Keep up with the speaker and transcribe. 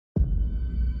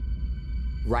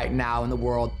Right now in the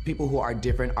world, people who are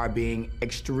different are being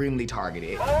extremely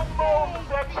targeted.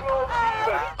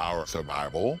 Our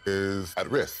survival is at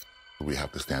risk. We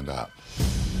have to stand up.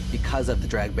 Because of the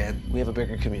drag ban, we have a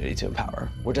bigger community to empower.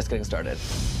 We're just getting started.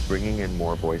 Bringing in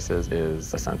more voices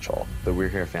is essential. The We're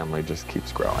Here family just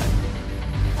keeps growing.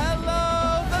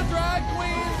 Hello, the drag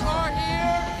queens are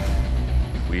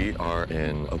here! We are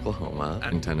in Oklahoma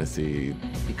and Tennessee.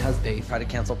 Because they try to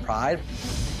cancel Pride,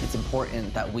 it's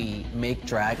important that we make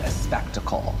drag a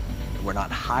spectacle. We're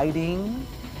not hiding,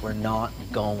 we're not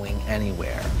going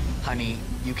anywhere. Honey,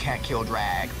 you can't kill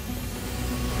drag.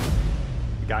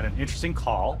 We got an interesting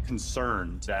call,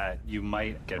 concerned that you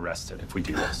might get arrested if we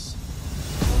do this.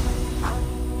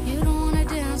 You don't wanna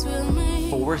dance with me.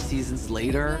 4 seasons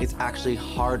later, it's actually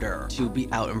harder to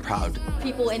be out and proud.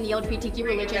 People in the LGBTQ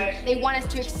religion, they want us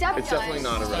to accept It's definitely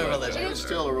not a religion. It's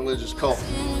still a religious cult.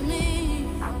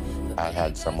 I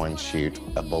had someone shoot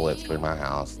a bullet through my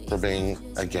house for being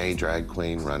a gay drag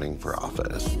queen running for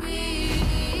office.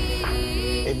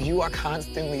 If you are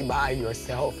constantly by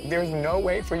yourself, there's no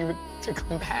way for you to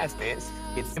come past this.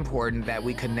 It's important that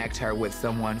we connect her with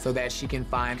someone so that she can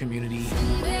find community.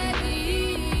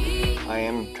 I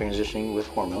am transitioning with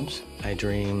hormones. I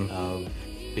dream of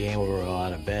being able to roll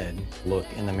out of bed, look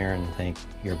in the mirror and think,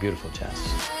 you're a beautiful, Jess.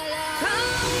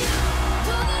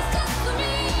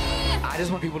 I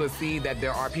just want people to see that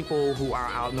there are people who are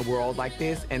out in the world like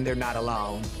this and they're not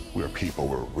alone. We're people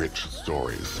with rich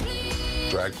stories.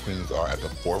 Drag queens are at the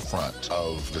forefront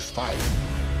of this fight.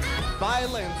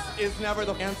 Violence is never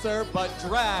the answer, but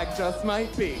drag just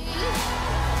might be.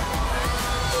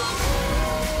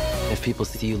 If people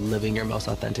see you living your most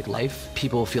authentic life,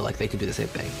 people feel like they can do the same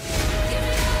thing.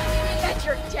 That's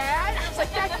your dad? I was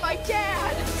like, that's my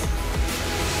dad!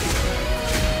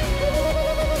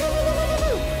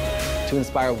 To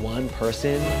inspire one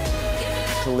person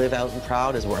to live out and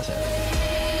proud is worth it.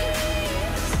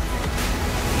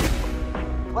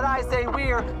 When I say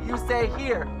we're, you say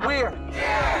here. We're.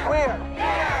 Here. We're.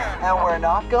 Here. And we're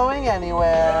not going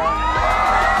anywhere.